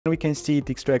We can see it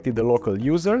extracted the local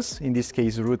users, in this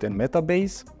case root and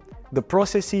metabase, the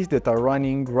processes that are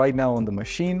running right now on the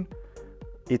machine,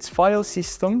 its file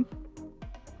system,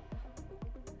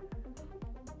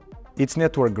 its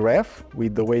network graph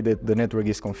with the way that the network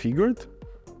is configured,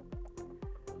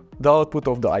 the output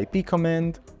of the IP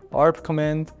command, ARP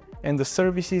command, and the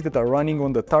services that are running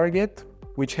on the target,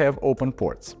 which have open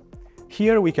ports.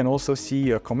 Here we can also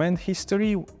see a command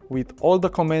history with all the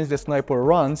commands that Sniper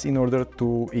runs in order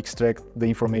to extract the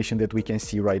information that we can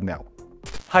see right now.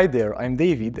 Hi there, I'm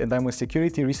David and I'm a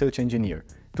security research engineer.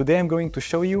 Today I'm going to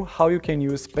show you how you can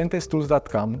use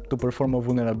Pentest-Tools.com to perform a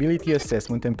vulnerability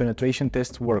assessment and penetration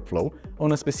test workflow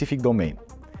on a specific domain.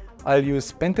 I'll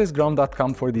use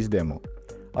Pentest-Ground.com for this demo.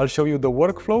 I'll show you the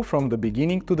workflow from the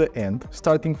beginning to the end,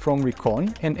 starting from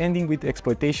recon and ending with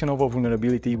exploitation of a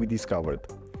vulnerability we discovered.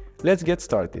 Let's get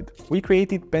started. We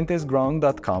created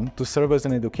Pentest-Ground.com to serve as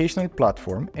an educational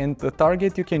platform and a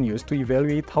target you can use to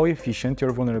evaluate how efficient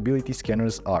your vulnerability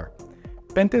scanners are.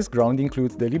 Pentest-Ground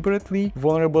includes deliberately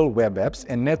vulnerable web apps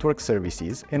and network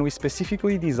services, and we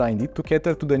specifically designed it to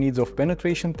cater to the needs of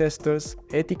penetration testers,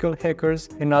 ethical hackers,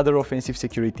 and other offensive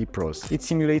security pros. It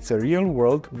simulates a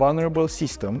real-world vulnerable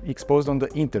system exposed on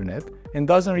the internet and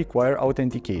doesn't require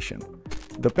authentication.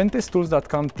 The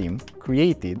Pentest-Tools.com team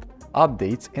created,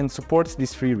 updates, and supports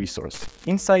this free resource.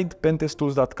 Inside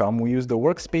Pentest-Tools.com, we use the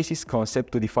workspaces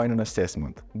concept to define an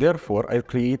assessment. Therefore, I'll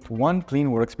create one clean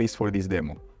workspace for this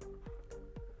demo.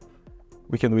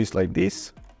 We can do this like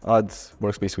this, add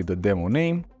workspace with the demo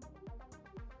name,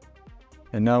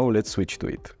 and now let's switch to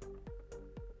it.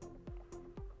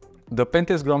 The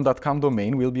Pentest-Ground.com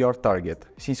domain will be our target.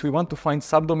 Since we want to find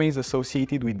subdomains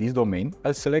associated with this domain,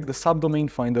 I'll select the Subdomain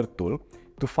Finder tool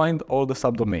to find all the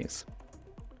subdomains.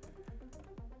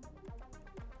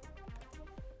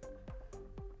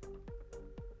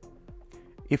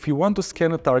 If you want to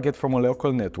scan a target from a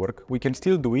local network, we can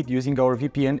still do it using our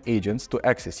VPN agents to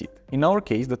access it. In our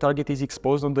case, the target is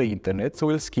exposed on the internet, so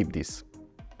we'll skip this.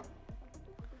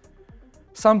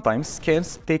 Sometimes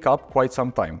scans take up quite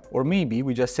some time, or maybe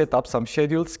we just set up some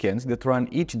scheduled scans that run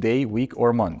each day, week,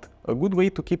 or month. A good way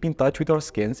to keep in touch with our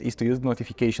scans is to use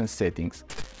notification settings.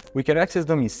 We can access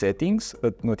them in settings,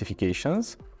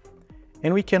 notifications,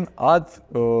 and we can add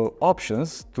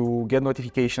options to get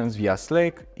notifications via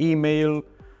Slack, email,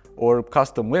 or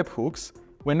custom webhooks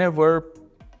whenever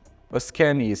a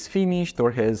scan is finished or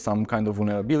has some kind of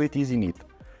vulnerabilities in it.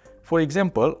 For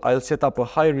example, I'll set up a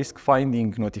high-risk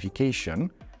finding notification,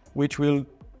 which will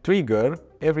trigger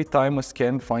every time a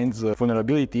scan finds a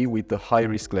vulnerability with a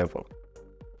high-risk level.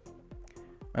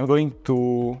 I'm going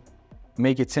to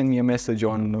make it send me a message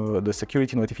on the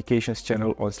security notifications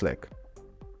channel on Slack.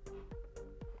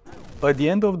 At the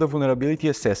end of the vulnerability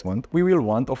assessment, we will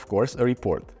want, of course, a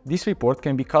report. This report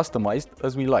can be customized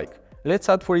as we like. Let's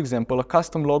add, for example, a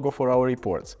custom logo for our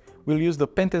reports. We'll use the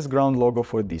Pentest-Ground logo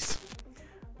for this.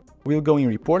 We'll go in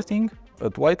reporting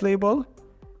at white label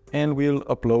and we'll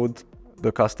upload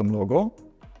the custom logo,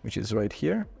 which is right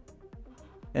here.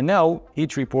 And now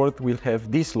each report will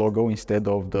have this logo instead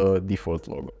of the default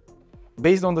logo.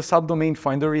 Based on the Subdomain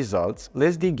Finder results,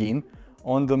 let's dig in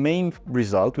on the main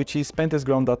result, which is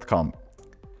Pentest-Ground.com.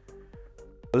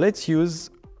 Let's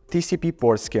use TCP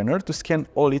Port Scanner to scan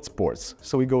all its ports.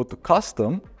 So we go to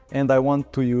Custom, and I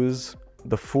want to use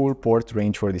the full port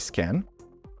range for this scan.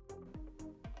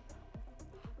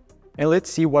 And let's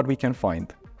see what we can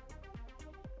find.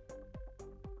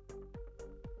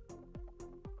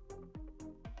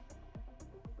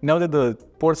 Now that the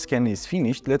port scan is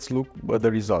finished, let's look at the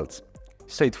results.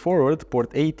 Straightforward, port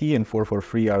 80 and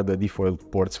 443 are the default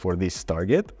ports for this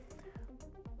target.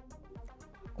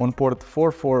 On port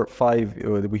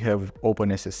 445 we have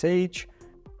OpenSSH,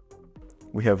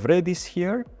 we have Redis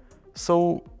here.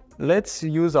 So let's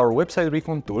use our website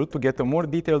recon tool to get a more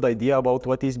detailed idea about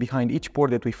what is behind each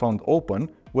port that we found open,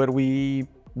 where we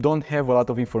don't have a lot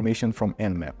of information from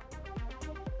Nmap.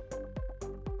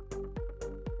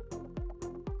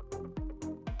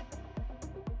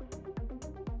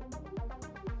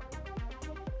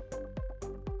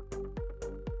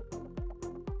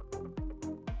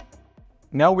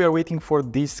 Now we are waiting for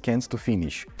these scans to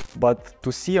finish, but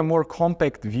to see a more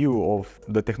compact view of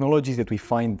the technologies that we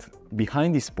find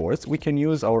behind these ports, we can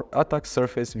use our attack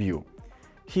surface view.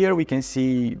 Here we can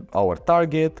see our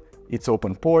target, its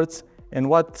open ports, and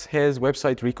what has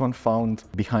website recon found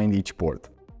behind each port.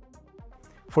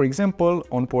 For example,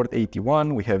 on port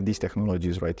 81, we have these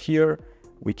technologies right here.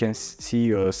 We can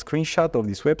see a screenshot of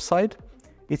this website.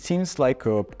 It seems like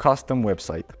a custom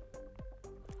website.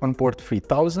 On port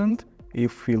 3000,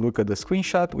 if we look at the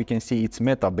screenshot, we can see its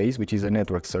metabase, which is a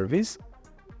network service.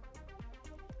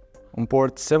 On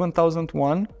port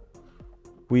 7001,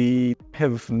 we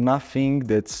have nothing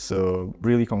that's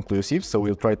really conclusive, so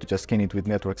we'll try to just scan it with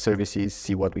network services,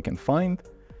 see what we can find.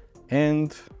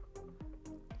 And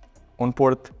on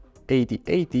port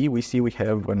 8080, we see we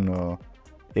have an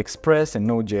Express and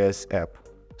Node.js app.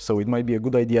 So it might be a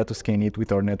good idea to scan it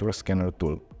with our network scanner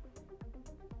tool.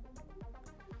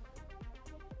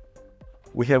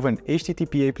 We have an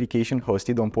HTTP application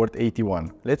hosted on port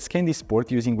 81. Let's scan this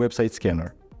port using Website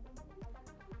Scanner.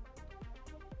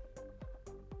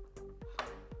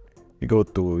 We go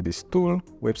to this tool,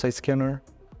 Website Scanner,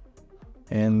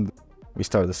 and we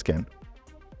start the scan.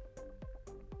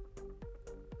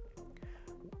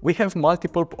 We have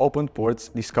multiple open ports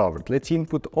discovered. Let's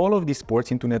input all of these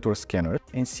ports into Network Scanner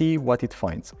and see what it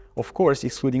finds. Of course,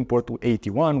 excluding port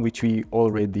 81, which we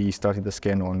already started the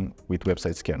scan on with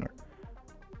Website Scanner.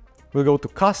 We'll go to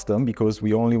Custom because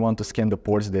we only want to scan the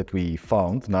ports that we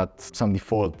found, not some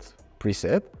default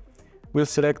preset. We'll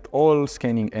select all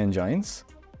scanning engines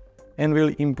and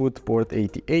we'll input port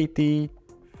 8080,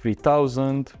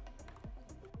 3000,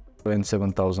 and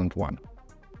 7001.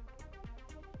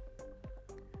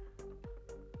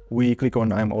 We click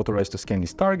on I'm authorized to scan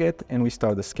this target and we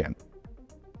start the scan.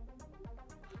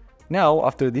 Now,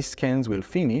 after these scans will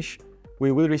finish,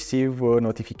 we will receive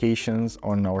notifications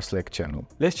on our Slack channel.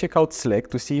 Let's check out Slack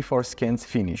to see if our scans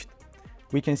finished.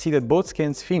 We can see that both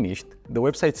scans finished, the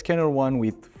Website Scanner one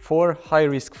with 4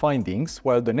 high-risk findings,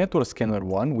 while the Network Scanner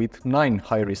one with 9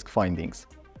 high-risk findings.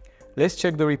 Let's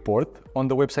check the report on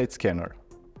the Website Scanner.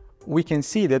 We can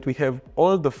see that we have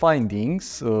all the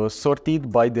findings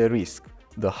sorted by their risk,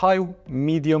 the high,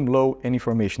 medium, low, and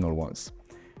informational ones.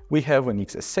 We have an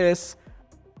XSS,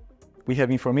 we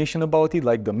have information about it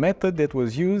like the method that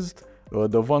was used,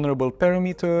 the vulnerable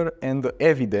parameter, and the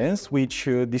evidence which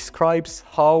describes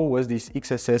how was this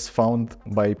XSS found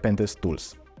by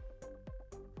Pentest-Tools.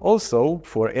 Also,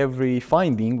 for every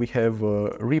finding, we have a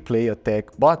replay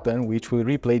attack button which will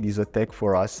replay this attack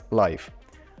for us live.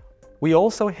 We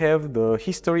also have the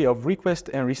history of requests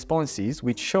and responses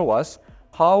which show us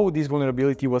how this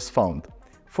vulnerability was found.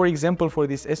 For example, for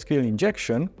this SQL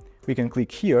injection, we can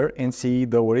click here and see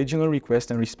the original request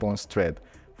and response thread.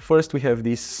 First, we have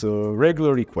this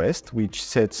regular request, which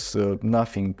sets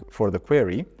nothing for the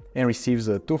query and receives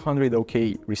a 200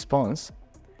 OK response.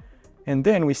 And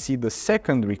then we see the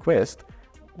second request,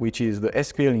 which is the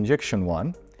SQL injection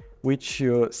one, which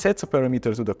sets a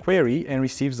parameter to the query and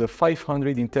receives a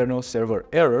 500 internal server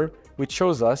error, which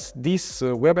shows us this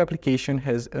web application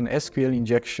has an SQL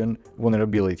injection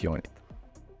vulnerability on it.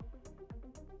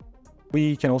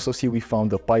 We can also see we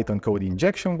found a Python code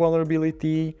injection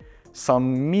vulnerability,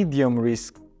 some medium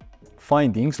risk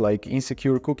findings like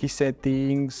insecure cookie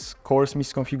settings, coarse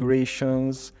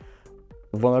misconfigurations,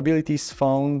 vulnerabilities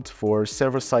found for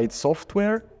server-side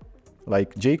software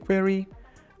like jQuery,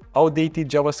 outdated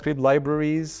JavaScript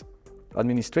libraries,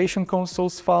 administration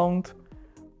consoles found,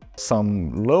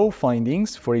 some low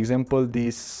findings, for example,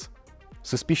 this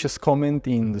suspicious comment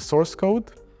in the source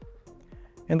code,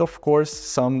 and of course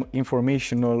some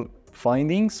informational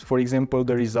findings, for example,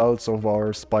 the results of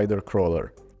our spider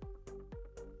crawler.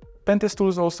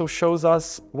 Pentest-Tools also shows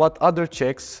us what other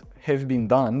checks have been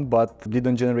done but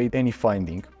didn't generate any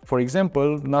finding. For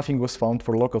example, nothing was found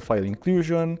for local file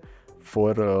inclusion,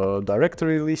 for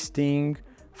directory listing,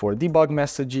 for debug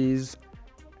messages,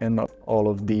 and all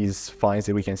of these finds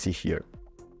that we can see here.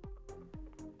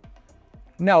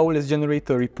 Now let's generate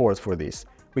a report for this.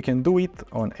 We can do it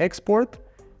on export.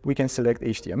 We can select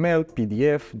HTML,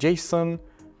 PDF, JSON,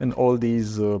 and all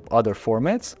these other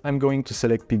formats. I'm going to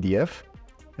select PDF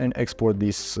and export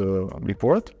this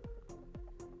report.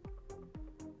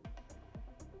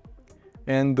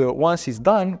 And once it's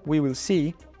done, we will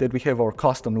see that we have our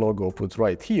custom logo put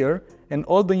right here, and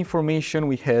all the information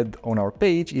we had on our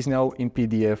page is now in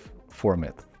PDF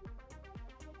format.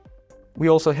 We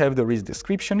also have the risk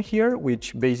description here,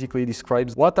 which basically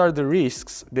describes what are the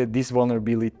risks that this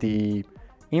vulnerability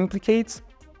implicates,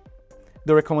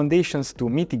 the recommendations to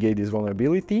mitigate this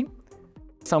vulnerability,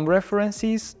 some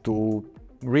references to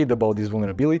read about this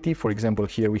vulnerability. For example,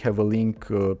 here we have a link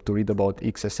to read about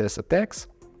XSS attacks,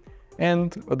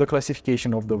 and the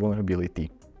classification of the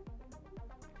vulnerability.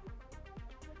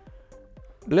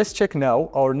 Let's check now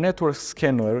our network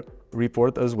scanner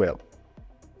report as well.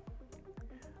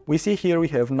 We see here we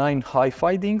have 9 high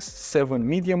findings, 7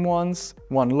 medium ones,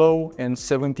 1 low, and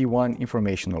 71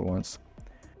 informational ones.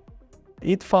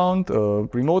 It found a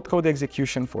remote code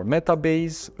execution for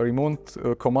Metabase, a remote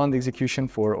command execution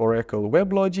for Oracle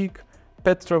WebLogic,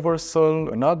 pet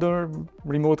traversal, another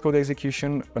remote code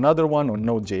execution, another one on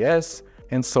Node.js,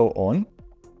 and so on.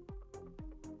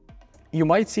 You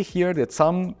might see here that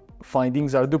some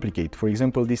findings are duplicate. For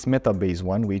example, this metabase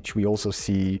one, which we also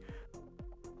see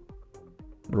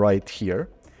right here.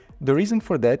 The reason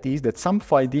for that is that some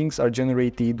findings are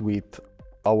generated with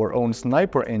our own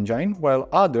Sniper engine, while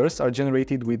others are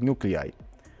generated with nuclei.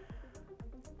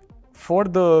 For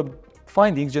the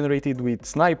findings generated with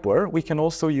Sniper, we can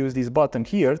also use this button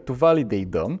here to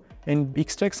validate them and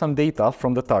extract some data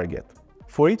from the target.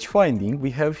 For each finding, we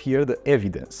have here the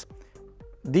evidence.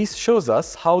 This shows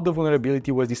us how the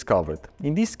vulnerability was discovered.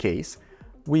 In this case,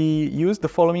 we use the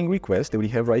following request that we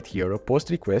have right here, a post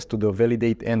request to the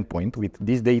validate endpoint with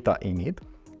this data in it,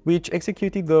 which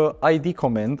executed the ID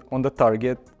command on the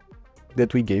target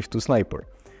that we gave to Sniper.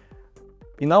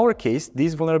 In our case,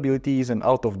 this vulnerability is an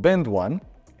out-of-band one,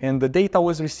 and the data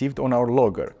was received on our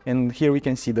logger. And here we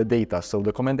can see the data, so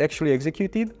the command actually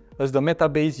executed as the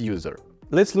metabase user.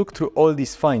 Let's look through all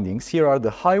these findings. Here are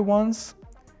the high ones.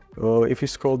 If you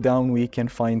scroll down, we can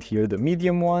find here the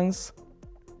medium ones,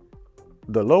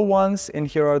 the low ones, and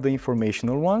here are the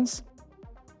informational ones.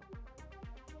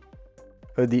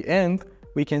 At the end,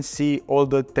 we can see all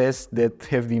the tests that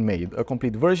have been made. A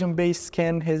complete version-based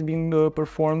scan has been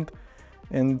performed,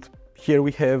 and here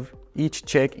we have each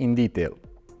check in detail.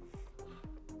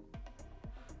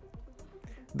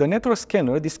 The network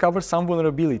scanner discovers some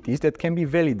vulnerabilities that can be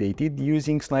validated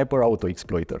using Sniper Auto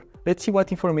Exploiter. Let's see what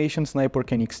information Sniper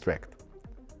can extract.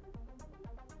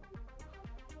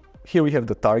 Here we have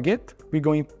the target. We're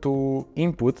going to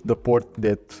input the port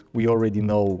that we already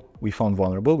know we found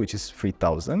vulnerable, which is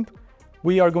 3000.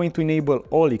 We are going to enable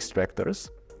all extractors.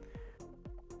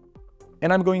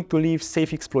 And I'm going to leave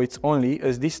safe exploits only,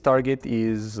 as this target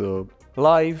is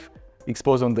live,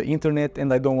 exposed on the internet,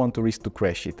 and I don't want to risk to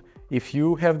crash it. If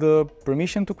you have the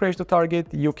permission to crash the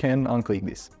target, you can unclick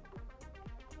this.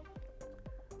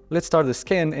 Let's start the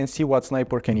scan and see what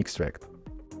Sniper can extract.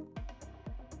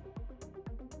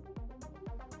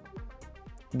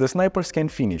 The Sniper scan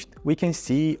finished. We can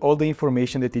see all the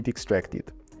information that it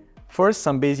extracted. First,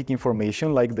 some basic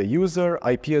information like the user,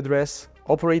 IP address,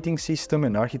 operating system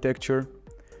and architecture.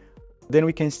 Then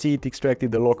we can see it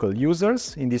extracted the local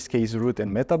users, in this case root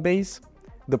and metabase,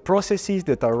 the processes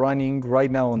that are running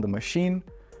right now on the machine,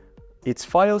 its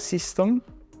file system,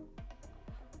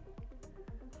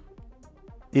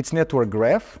 its network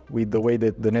graph with the way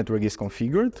that the network is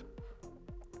configured,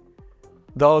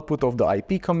 the output of the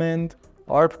IP command,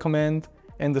 ARP command,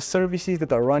 and the services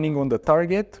that are running on the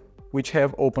target, which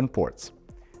have open ports.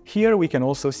 Here we can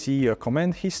also see a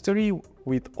command history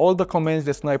with all the commands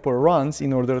that Sniper runs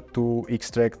in order to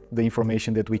extract the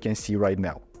information that we can see right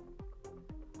now.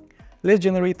 Let's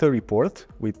generate a report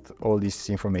with all this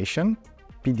information,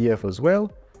 PDF as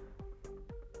well.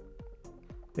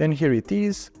 And here it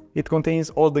is. It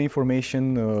contains all the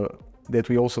information that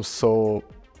we also saw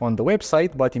on the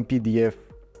website, but in PDF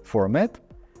format.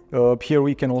 Here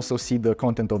we can also see the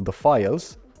content of the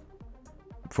files.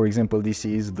 For example, this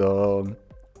is the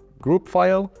group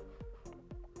file.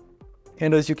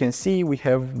 And as you can see, we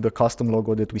have the custom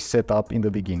logo that we set up in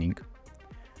the beginning.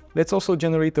 Let's also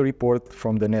generate a report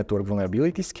from the network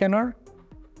vulnerability scanner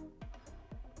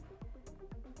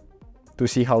to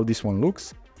see how this one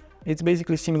looks. It's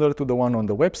basically similar to the one on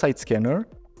the website scanner,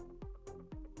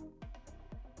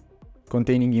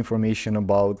 containing information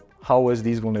about how was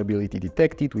this vulnerability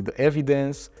detected with the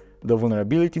evidence, the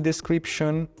vulnerability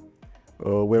description,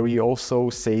 where we also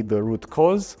say the root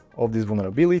cause of this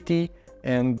vulnerability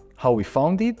and how we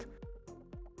found it.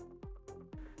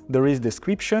 The risk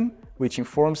description, which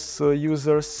informs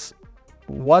users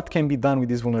what can be done with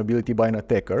this vulnerability by an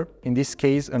attacker. In this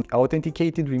case, an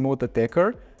authenticated remote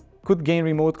attacker could gain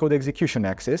remote code execution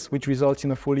access, which results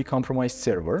in a fully compromised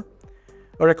server.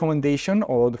 A recommendation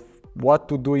of what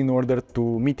to do in order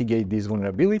to mitigate this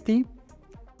vulnerability,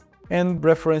 and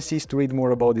references to read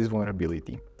more about this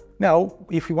vulnerability. Now,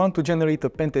 if we want to generate a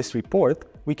pentest report,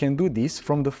 we can do this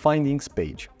from the findings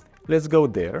page. Let's go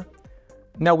there.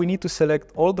 Now we need to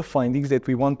select all the findings that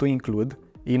we want to include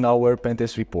in our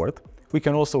pentest report. We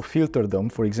can also filter them,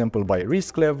 for example, by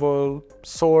risk level,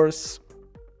 source.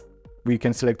 We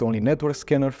can select only network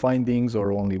scanner findings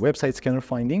or only website scanner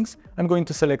findings. I'm going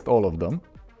to select all of them.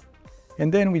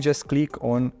 And then we just click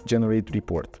on Generate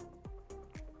Report.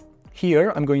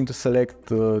 Here I'm going to select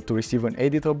to receive an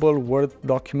editable Word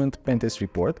document pentest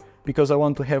report because I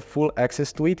want to have full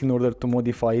access to it in order to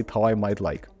modify it how I might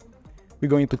like. We're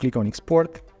going to click on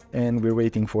Export and we're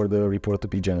waiting for the report to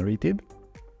be generated.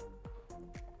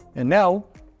 And now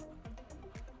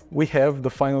we have the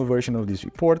final version of this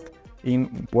report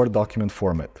in Word document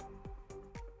format.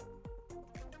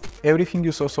 Everything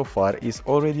you saw so far is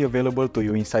already available to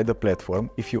you inside the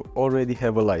platform if you already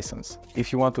have a license.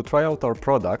 If you want to try out our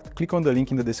product, click on the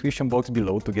link in the description box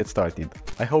below to get started.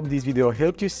 I hope this video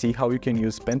helped you see how you can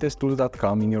use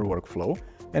Pentest-Tools.com in your workflow,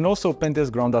 and also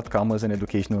pentestground.com as an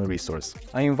educational resource.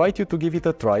 I invite you to give it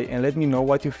a try and let me know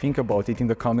what you think about it in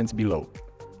the comments below.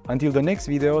 Until the next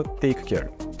video, take care.